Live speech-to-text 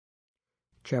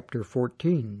chapter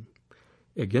 14.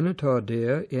 Egenita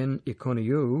de en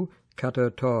Iconio, kata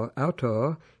ta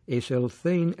auta, es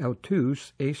elthein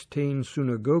autus estein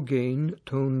synagogein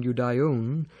ton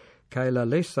Judaion, kai la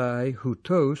lesai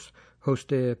hutos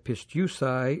hoste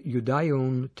pistiusai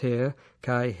Judaion te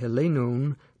kai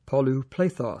Helenon polu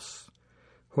plethos.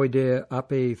 Hoide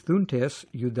ape thuntes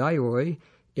Judaioi,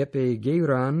 epe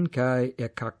geiran kai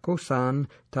ekakosan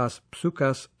tas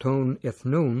psukas ton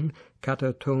ethnon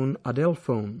kata ton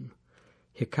adelphon.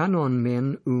 Hikanon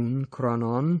men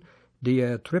chronon,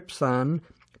 dia tripsan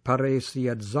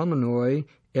paresiad zomenoi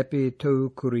epi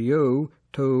to curio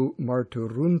to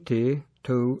marturunte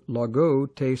to logo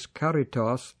tes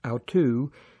caritas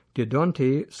autu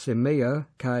didonte semea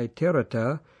kai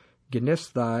terata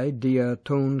genesthai dia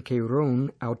ton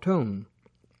keiron auton.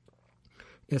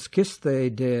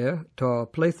 Escisthe de ta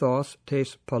plethos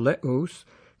tes paleos,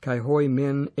 kai hoi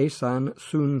men esan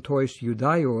sun tois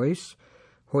Judaiois,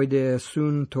 hoi de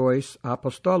sun tois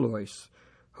apostolois,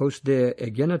 hos de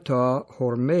egenita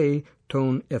horme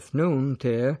ton ethnon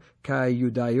te, kai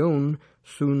Judaion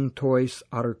sun tois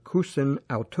arcusen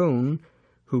auton,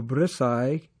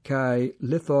 hubrisai kai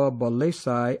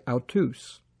lithobolesai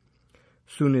autus.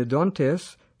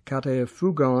 Sunidontes cate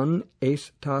fugon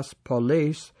es tas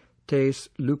poles tes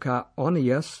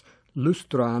Lucaonias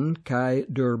lustran kai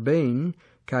durbain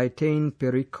kai ten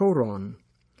pericoron,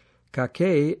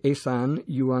 cace esan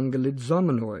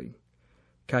euangelizomenoi,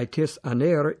 kai tis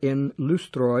aner in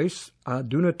lustrois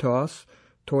adunatos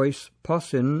tois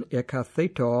posin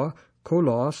ekatheto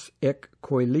kolos ek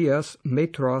koilias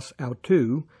metros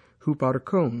autu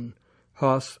huparkon,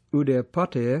 hos ude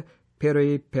pate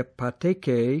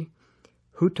peripepateke,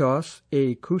 hutos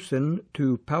e kusen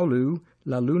tu Paulu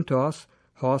laluntos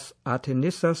hos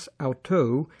Atenissas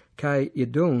auto kai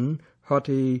idon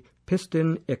hoti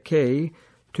pistin eke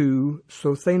tu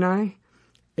Sothenai,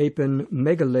 epen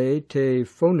megale te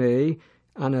phone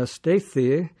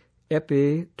anastethe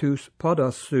epi tus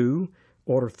podasu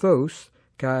orthos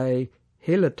kai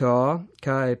heleta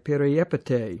kai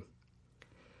periepete.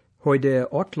 Hoide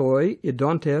otloi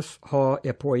idontes ha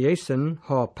epoiesen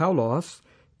ha Paulos,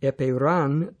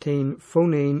 eperan ten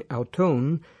phonein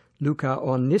auton,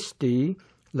 Lucaonisti,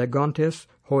 legontes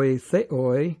hoi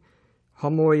theoi,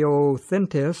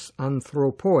 homoiothentes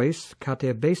anthropois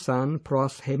katebesan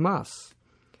pros hemas.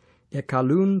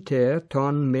 Ekalun te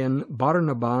ton men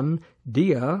Barnaban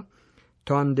dia,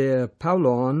 ton de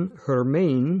Paulon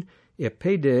hermein,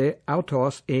 epede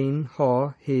autos ein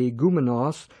ha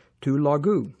hegumenos tu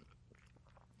logu.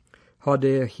 Ha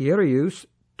de hierius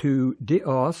tu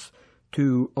dios,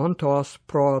 tu ontos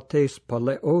pro tes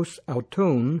paleos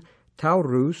auton,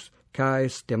 taurus, kai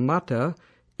stemata,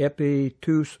 epi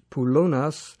tus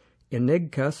pulonas,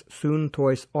 enegkas sun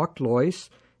tois oclois,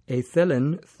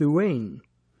 ethelen thuein.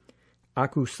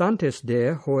 Accusantes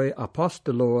de hoi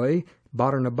apostoloi,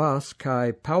 Barnabas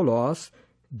kai Paulos,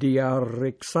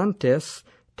 diarixantes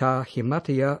ta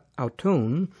himatia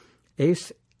auton,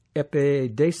 es epe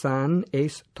desan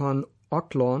es ton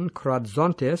oclon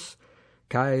cradzontes,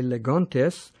 kai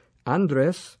legontes,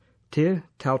 Andres, te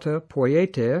tauta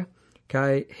poiete,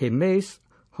 kai hemes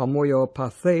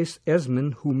homoiopathes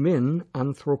esmen humin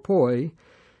anthropoi,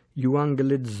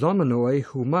 euangelizomenoi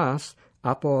humas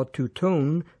apo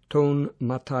tuton ton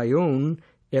mataion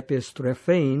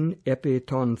epistrephein epi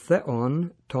ton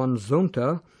theon ton zonta,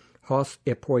 hos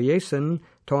epoiesen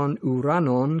ton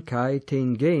uranon kai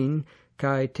ten gain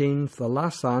kai ten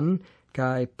thalasan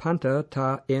kai panta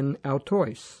ta en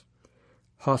autois.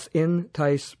 Hos in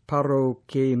tais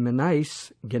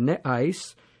parokemenais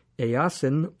geneais,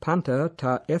 easin panta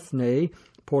ta ethne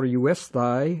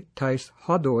poriuesthai tais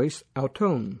hodois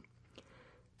auton.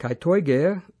 Kai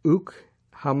toige uk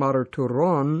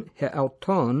hamarturon he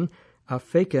auton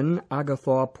afeken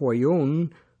agatha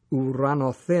poion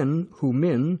uranothen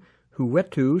humin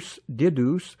huetus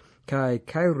didus kai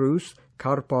kairus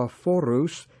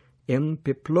carpaphorus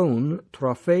piplon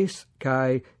trophes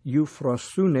kai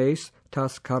euphrosunes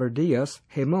tas cardias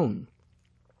hemon.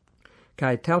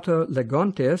 Kai tauta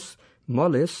legontes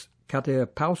mollis cate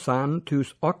pausan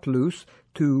tus oclus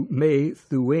tu me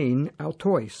thuein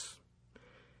autois.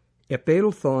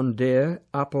 Epelthon de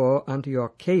apo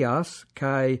Antiochias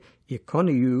kai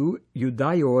Iconiu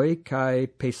Judaioi kai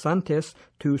pesantes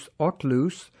tus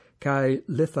oclus kai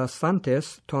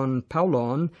lithasantes ton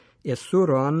Paulon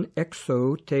esuron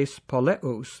exo tes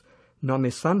poleos,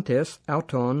 nomisantes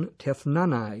auton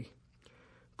tethnanai.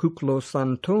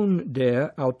 Kuklosanton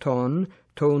de auton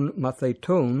ton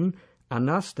matheton,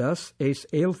 anastas es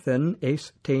elthen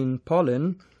es ten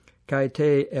pollen, kai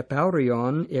te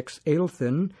epaurion ex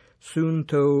elthen sun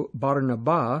to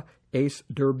Barnaba eis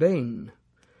Durbain.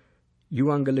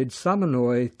 Euangelid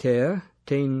Samanoi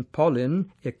ten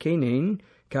Paulin ekenein,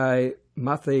 kai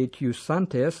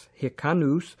Mathetusantes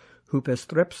hecanus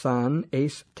hupestrepsan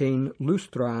eis ten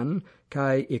Lustran,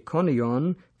 kai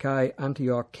Iconion, kai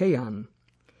Antiochean.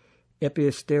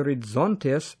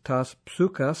 Episteridzontes tas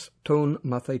psukas ton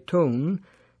Matheton,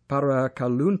 para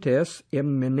caluntes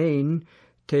emmenein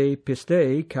te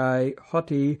pistei kai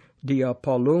hoti dia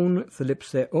Paulon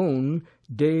thlipseon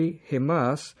de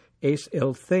hemas eis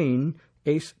elthein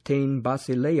eis ten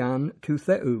basilean tu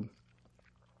theu.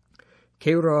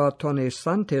 Kera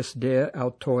tonesantes de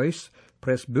autois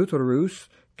presbyterus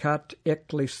cat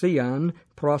ecclesian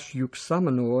pros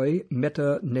euxamenoi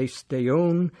meta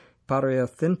nesteon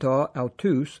pareathinta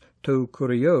autus to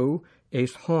curio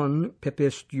eis hon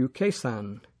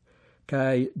pepistiucesan,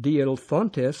 kai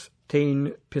dielthontes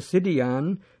ten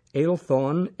Pisidian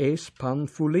elthon eis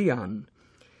Pamphylian,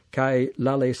 kai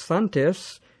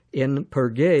lalesantes in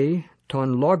Perge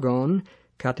ton logon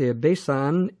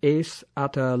catebesan eis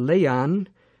Atalean,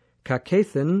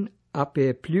 cacethen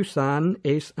ape plusan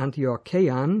eis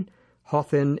Antiochean,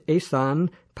 hothen esan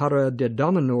para de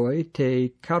dominoi te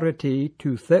cariti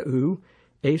tu theu,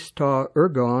 eis ta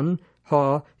ergon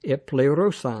ha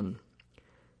eplerosan.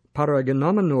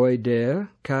 Paragenomenoi de,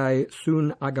 kai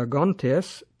sun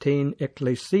agagontes ten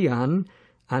ecclesian,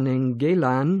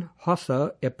 anengelan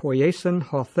hossa epoiesen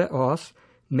hotheos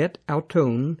met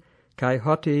auton, kai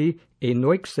hoti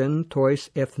enoixen tois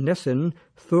ethnesen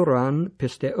thuran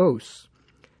pisteos.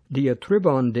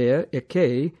 Diatribon de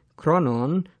eke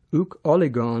chronon uk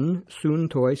oligon sun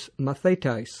tois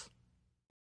mathetais.